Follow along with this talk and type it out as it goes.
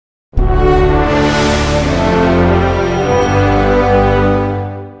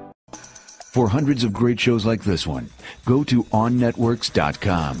For hundreds of great shows like this one, go to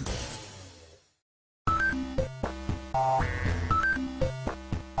onnetworks.com.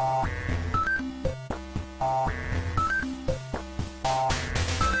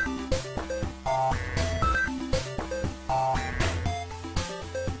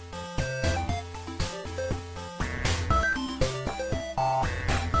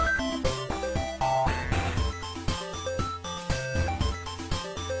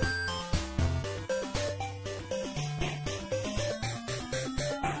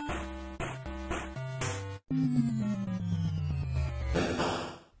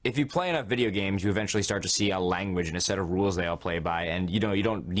 If you play enough video games, you eventually start to see a language and a set of rules they all play by, and you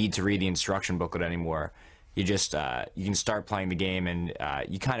don't need to read the instruction booklet anymore. You just you can start playing the game, and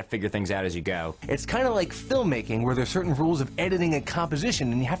you kind of figure things out as you go. It's kind of like filmmaking, where there's certain rules of editing and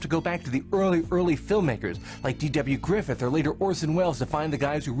composition, and you have to go back to the early filmmakers, like D.W. Griffith or later Orson Welles, to find the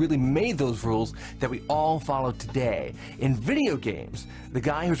guys who really made those rules that we all follow today. In video games, the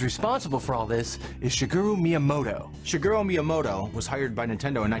guy who's responsible for all this is Shigeru Miyamoto. Shigeru Miyamoto was hired by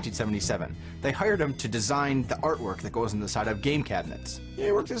Nintendo in 1977. They hired him to design the artwork that goes on the side of game cabinets. Yeah,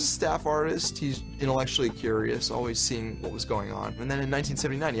 he worked as a staff artist. He's intellectually curious, always seeing what was going on. And then in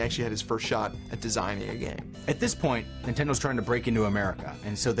 1979, he actually had his first shot at designing a game. At this point, Nintendo's trying to break into America,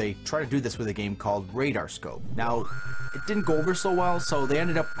 and so they try to do this with a game called Radar Scope. Now, it didn't go over so well, so they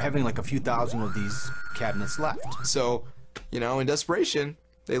ended up having like a few thousand of these cabinets left. So, in desperation,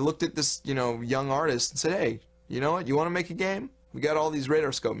 they looked at this, young artist and said, hey, you know what? You want to make a game? We got all these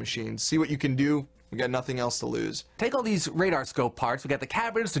Radar Scope machines. See what you can do. We got nothing else to lose. Take all these Radar Scope parts, we got the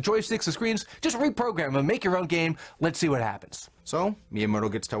cabinets, the joysticks, the screens, just reprogram them, make your own game, let's see what happens. So, Miyamoto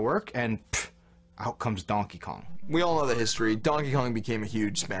gets to work, and out comes Donkey Kong. We all know the history. Donkey Kong became a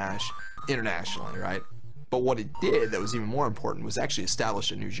huge smash internationally, right? But what it did that was even more important was actually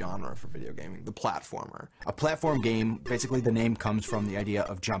establish a new genre for video gaming, the platformer. A platform game, basically the name comes from the idea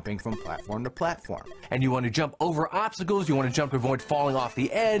of jumping from platform to platform. And you want to jump over obstacles, you want to jump to avoid falling off the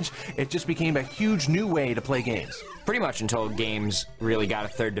edge. It just became a huge new way to play games. Pretty much until games really got a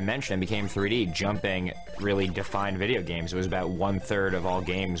third dimension and became 3D, jumping really defined video games. It was about 1/3 of all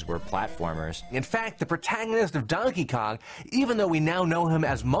games were platformers. In fact, the protagonist of Donkey Kong, even though we now know him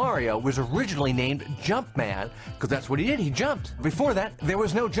as Mario, was originally named Jumpman, because that's what he did, he jumped. Before that, there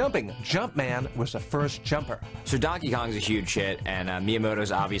was no jumping. Jumpman was the first jumper. So Donkey Kong's a huge hit, and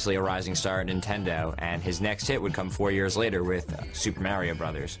Miyamoto's obviously a rising star at Nintendo, and his next hit would come 4 years later with Super Mario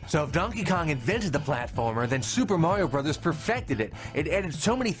Brothers. So if Donkey Kong invented the platformer, then Super Mario Brothers perfected it. It added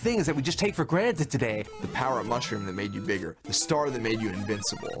so many things that we just take for granted today. The power-up mushroom that made you bigger, the star that made you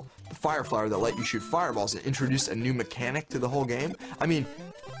invincible, the fire flower that let you shoot fireballs that introduced a new mechanic to the whole game. I mean,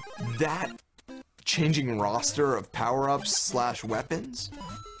 that changing roster of power-ups / weapons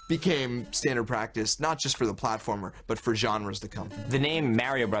became standard practice, not just for the platformer, but for genres to come. The name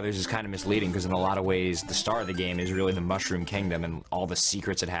Mario Brothers is kind of misleading because in a lot of ways, the star of the game is really the Mushroom Kingdom and all the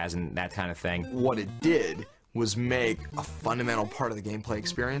secrets it has and that kind of thing. What it did was make a fundamental part of the gameplay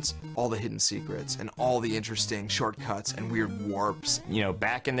experience all the hidden secrets and all the interesting shortcuts and weird warps.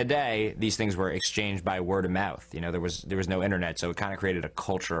 Back in the day, these things were exchanged by word of mouth. There was no internet, so it kind of created a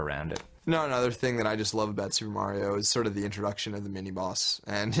culture around it. Another thing that I just love about Super Mario is sort of the introduction of the mini-boss.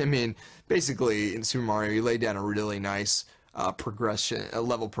 And I mean, basically in Super Mario, you lay down a really nice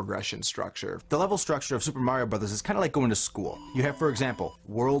level progression structure. The level structure of Super Mario Brothers is kind of like going to school. You have, for example,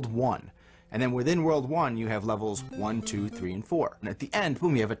 World 1. And then within World 1, you have levels 1, 2, 3, and 4. And at the end,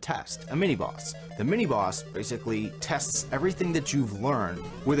 boom, you have a test, a mini-boss. The mini-boss basically tests everything that you've learned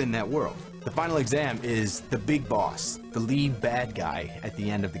within that world. The final exam is the big boss, the lead bad guy at the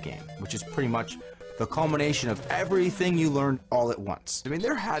end of the game, which is pretty much the culmination of everything you learned all at once. I mean,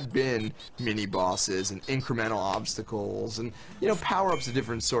 there had been mini-bosses and incremental obstacles and, power-ups of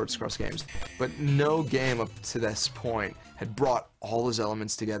different sorts across games. But no game up to this point had brought all those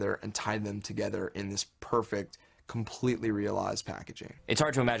elements together and tied them together in this perfect, completely realized packaging. It's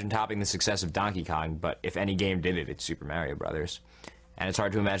hard to imagine topping the success of Donkey Kong, but if any game did it, it's Super Mario Brothers. And it's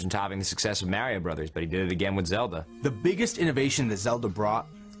hard to imagine topping the success of Mario Brothers, but he did it again with Zelda. The biggest innovation that Zelda brought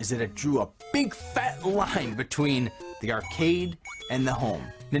is that it drew a big fat line between the arcade and the home.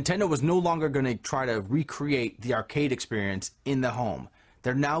 Nintendo was no longer going to try to recreate the arcade experience in the home.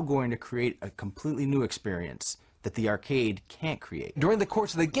 They're now going to create a completely new experience that the arcade can't create. During the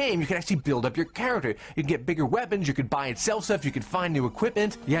course of the game, you can actually build up your character. You can get bigger weapons, you could buy and sell stuff, you could find new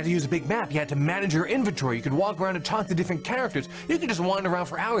equipment. You had to use a big map, you had to manage your inventory, you could walk around and talk to different characters. You could just wander around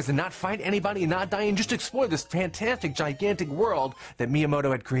for hours and not fight anybody and not die and just explore this fantastic, gigantic world that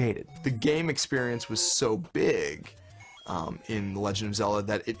Miyamoto had created. The game experience was so big in The Legend of Zelda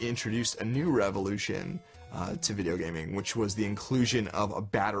that it introduced a new revolution to video gaming, which was the inclusion of a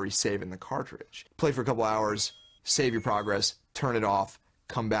battery save in the cartridge. Play for a couple hours, save your progress, turn it off,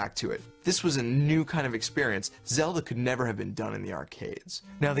 come back to it. This was a new kind of experience. Zelda could never have been done in the arcades.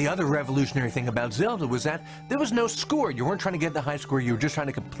 Now, the other revolutionary thing about Zelda was that there was no score. You weren't trying to get the high score, you were just trying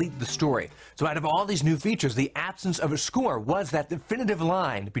to complete the story. So out of all these new features, the absence of a score was that definitive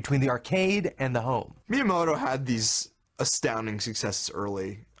line between the arcade and the home. Miyamoto had these astounding successes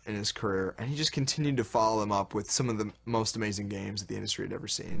early in his career, and he just continued to follow them up with some of the most amazing games that the industry had ever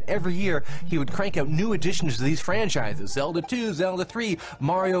seen. Every year, he would crank out new additions to these franchises. Zelda 2, Zelda 3,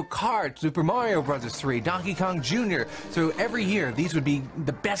 Mario Kart, Super Mario Bros. 3, Donkey Kong Jr. So every year, these would be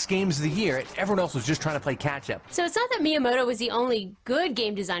the best games of the year. Everyone else was just trying to play catch-up. So it's not that Miyamoto was the only good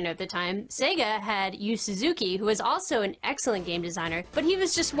game designer at the time. Sega had Yu Suzuki, who was also an excellent game designer, but he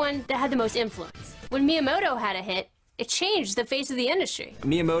was just one that had the most influence. When Miyamoto had a hit, it changed the face of the industry.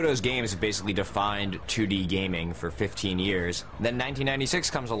 Miyamoto's games have basically defined 2D gaming for 15 years. Then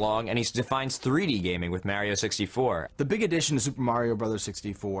 1996 comes along and he defines 3D gaming with Mario 64. The big addition to Super Mario Bros.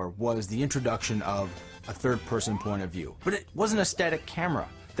 64 was the introduction of a third-person point of view. But it wasn't a static camera.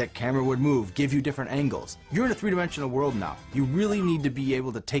 That camera would move, give you different angles. You're in a three-dimensional world now. You really need to be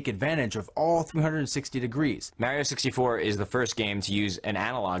able to take advantage of all 360 degrees. Mario 64 is the first game to use an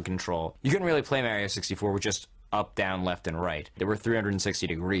analog control. You couldn't really play Mario 64 with just up, down, left, and right. There were 360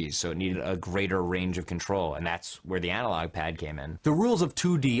 degrees, so it needed a greater range of control, and that's where the analog pad came in. The rules of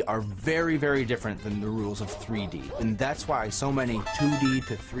 2D are very, very different than the rules of 3D, and that's why so many 2D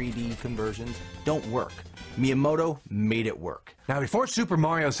to 3D conversions don't work. Miyamoto made it work. Now, before Super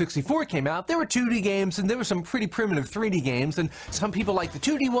Mario 64 came out, there were 2D games, and there were some pretty primitive 3D games, and some people liked the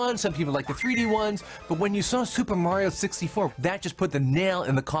 2D ones, some people liked the 3D ones, but when you saw Super Mario 64, that just put the nail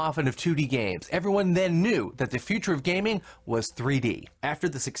in the coffin of 2D games. Everyone then knew that the future of gaming was 3D. After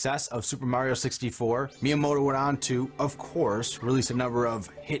the success of Super Mario 64, Miyamoto went on to, of course, release a number of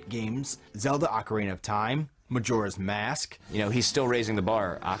hit games: Zelda Ocarina of Time, Majora's Mask. You know, he's still raising the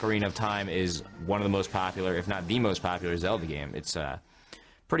bar. Ocarina of Time is one of the most popular, if not the most popular Zelda game. It's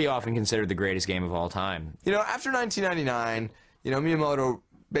pretty often considered the greatest game of all time. You know, after 1999, Miyamoto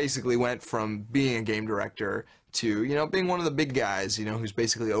basically went from being a game director to, being one of the big guys, who's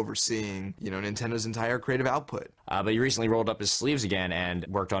basically overseeing, Nintendo's entire creative output. But he recently rolled up his sleeves again and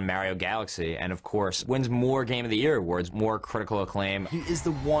worked on Mario Galaxy, and of course, wins more Game of the Year awards, more critical acclaim. He is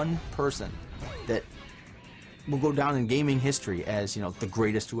the one person that will go down in gaming history as, the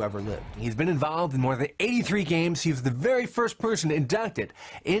greatest who ever lived. He's been involved in more than 83 games. He was the very first person inducted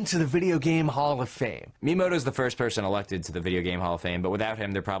into the Video Game Hall of Fame. Miyamoto's the first person elected to the Video Game Hall of Fame, but without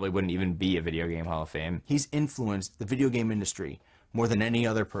him, there probably wouldn't even be a Video Game Hall of Fame. He's influenced the video game industry more than any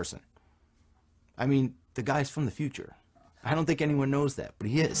other person. I mean, the guy's from the future. I don't think anyone knows that, but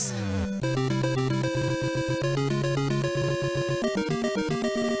he is.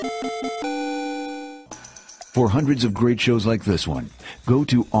 For hundreds of great shows like this one, go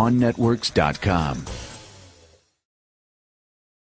to OnNetworks.com.